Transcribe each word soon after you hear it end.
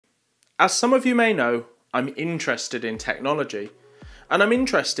As some of you may know, I'm interested in technology, and I'm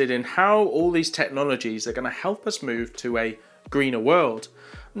interested in how all these technologies are going to help us move to a greener world.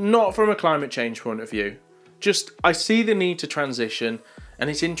 Not from a climate change point of view, just I see the need to transition, and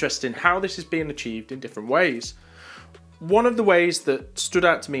it's interesting how this is being achieved in different ways. One of the ways that stood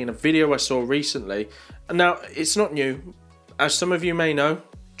out to me in a video I saw recently, and now it's not new, as some of you may know,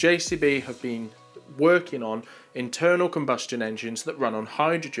 JCB have been working on internal combustion engines that run on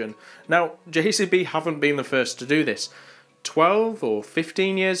hydrogen. Now, JCB haven't been the first to do this. 12 or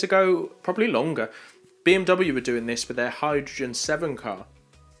 15 years ago, probably longer, BMW were doing this with their Hydrogen 7 car.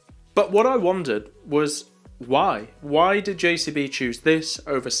 But what I wondered was why? Why did JCB choose this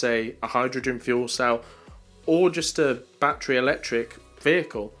over, say, a hydrogen fuel cell or just a battery electric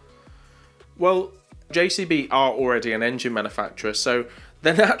vehicle? Well, JCB are already an engine manufacturer, so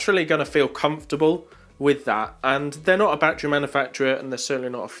they're naturally going to feel comfortable with that, and they're not a battery manufacturer and they're certainly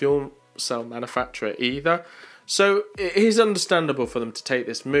not a fuel cell manufacturer either, so it is understandable for them to take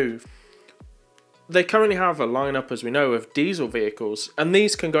this move. They currently have a lineup, as we know, of diesel vehicles, and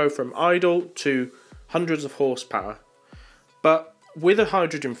these can go from idle to hundreds of horsepower, but with a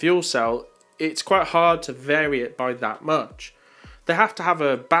hydrogen fuel cell it's quite hard to vary it by that much. They have to have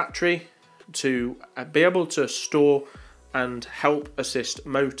a battery to be able to store and help assist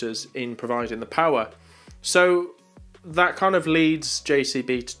motors in providing the power. So that kind of leads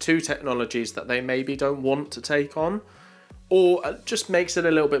JCB to two technologies that they maybe don't want to take on, or just makes it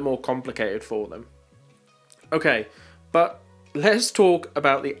a little bit more complicated for them. Okay, but let's talk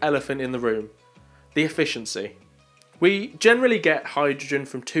about the elephant in the room, the efficiency. We generally get hydrogen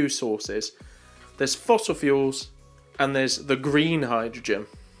from two sources. There's fossil fuels and there's the green hydrogen.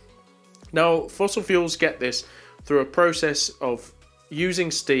 Now, fossil fuels get this through a process of using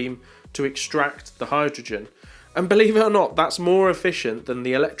steam to extract the hydrogen. And believe it or not, that's more efficient than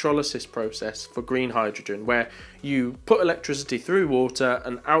the electrolysis process for green hydrogen, where you put electricity through water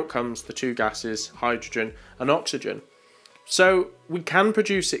and out comes the two gases, hydrogen and oxygen. So we can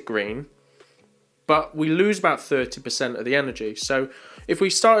produce it green, but we lose about 30% of the energy. So if we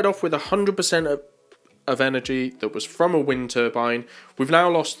started off with 100% of energy that was from a wind turbine, we've now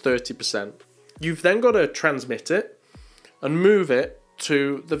lost 30%. You've then got to transmit it and move it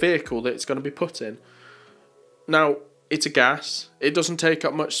to the vehicle that it's going to be put in. Now, it's a gas, it doesn't take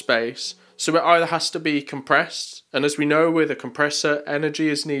up much space, so it either has to be compressed, and as we know with a compressor, energy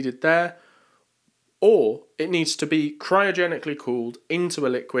is needed there, or it needs to be cryogenically cooled into a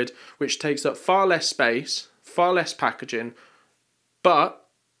liquid, which takes up far less space, far less packaging, but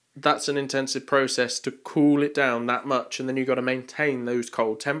that's an intensive process to cool it down that much, and then you've got to maintain those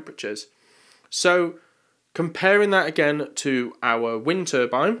cold temperatures. So, comparing that again to our wind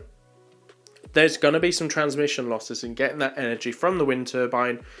turbine, there's going to be some transmission losses in getting that energy from the wind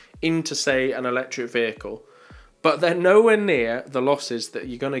turbine into, say, an electric vehicle. But they're nowhere near the losses that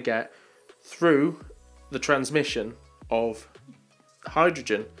you're going to get through the transmission of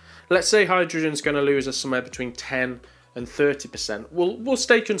hydrogen. Let's say hydrogen's going to lose us somewhere between 10 and 30%. We'll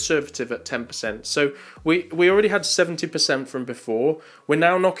stay conservative at 10%. So we already had 70% from before. We're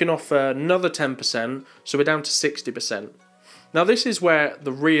now knocking off another 10%, so we're down to 60%. Now this is where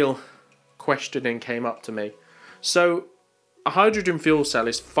the real questioning came up to me. So a hydrogen fuel cell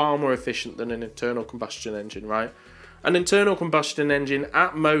is far more efficient than an internal combustion engine, right? An internal combustion engine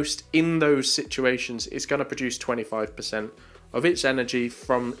at most in those situations is going to produce 25% of its energy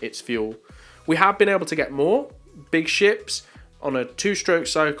from its fuel. We have been able to get more. Big ships on a two-stroke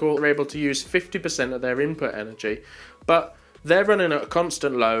cycle are able to use 50% of their input energy, but they're running at a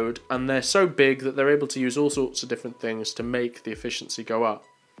constant load and they're so big that they're able to use all sorts of different things to make the efficiency go up.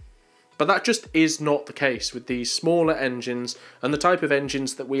 But that just is not the case with these smaller engines and the type of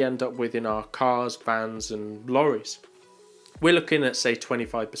engines that we end up with in our cars, vans and lorries. We're looking at, say,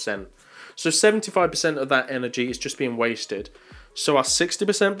 25%. So 75% of that energy is just being wasted. So our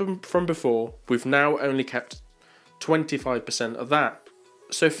 60% from before, we've now only kept 25% of that.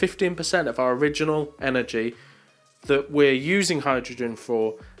 So 15% of our original energy that we're using hydrogen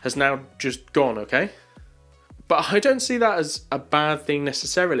for has now just gone, okay? But I don't see that as a bad thing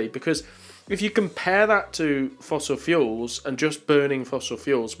necessarily, because if you compare that to fossil fuels and just burning fossil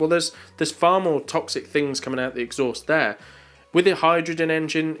fuels, well, there's far more toxic things coming out the exhaust there. With a hydrogen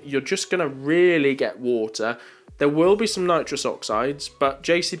engine, you're just going to really get water. There will be some nitrous oxides, but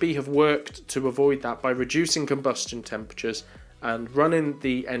JCB have worked to avoid that by reducing combustion temperatures and running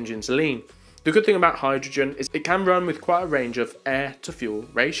the engines lean. The good thing about hydrogen is it can run with quite a range of air to fuel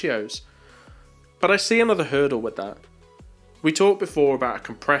ratios. But I see another hurdle with that. We talked before about a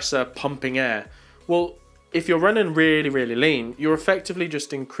compressor pumping air. Well, if you're running really lean, you're effectively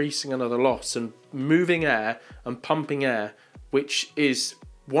just increasing another loss and moving air and pumping air, which is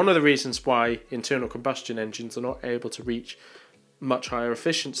one of the reasons why internal combustion engines are not able to reach much higher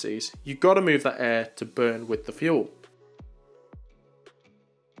efficiencies. You've got to move that air to burn with the fuel.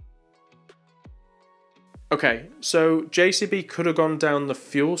 Okay, so JCB could have gone down the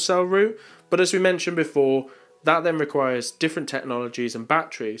fuel cell route, but as we mentioned before, that then requires different technologies and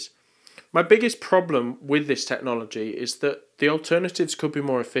batteries. My biggest problem with this technology is that the alternatives could be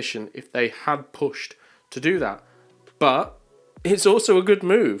more efficient if they had pushed to do that. But it's also a good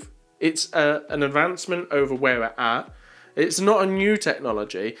move. It's an advancement over where we're at. It's not a new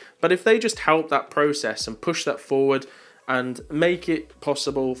technology, but if they just help that process and push that forward and make it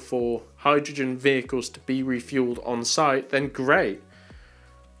possible for hydrogen vehicles to be refueled on site, then great.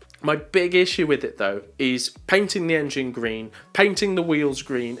 My big issue with it though is painting the engine green, painting the wheels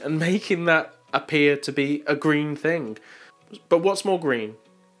green, and making that appear to be a green thing. But what's more green?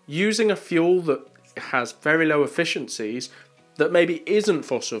 Using a fuel that has very low efficiencies, that maybe isn't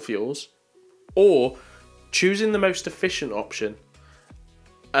fossil fuels, or choosing the most efficient option,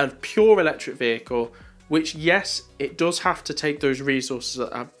 a pure electric vehicle, which yes, it does have to take those resources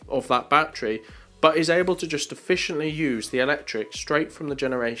of that battery, but is able to just efficiently use the electric straight from the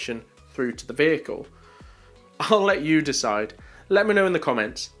generation through to the vehicle. I'll let you decide. Let me know in the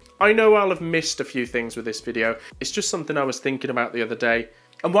comments. I know I'll have missed a few things with this video. It's just something I was thinking about the other day.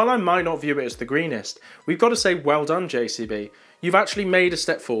 And while I might not view it as the greenest, we've got to say well done, JCB. You've actually made a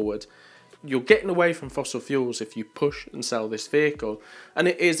step forward. You're getting away from fossil fuels if you push and sell this vehicle, and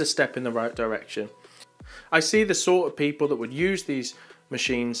it is a step in the right direction. I see the sort of people that would use these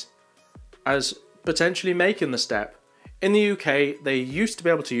machines as potentially making the step. In the UK, they used to be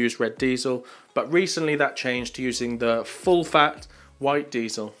able to use red diesel, but recently that changed to using the full fat white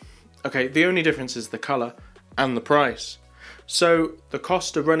diesel. Okay, the only difference is the colour and the price. So the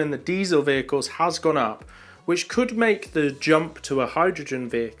cost of running the diesel vehicles has gone up, which could make the jump to a hydrogen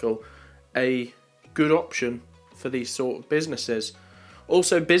vehicle a good option for these sort of businesses.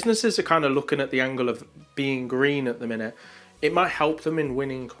 Also, businesses are kind of looking at the angle of being green at the minute. It might help them in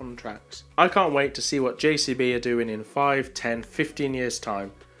winning contracts. I can't wait to see what JCB are doing in 5, 10, 15 years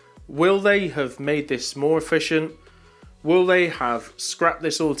time. Will they have made this more efficient? Will they have scrapped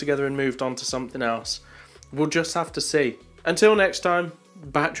this all together and moved on to something else? We'll just have to see. Until next time,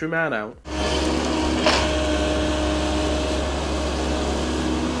 Battery Man out.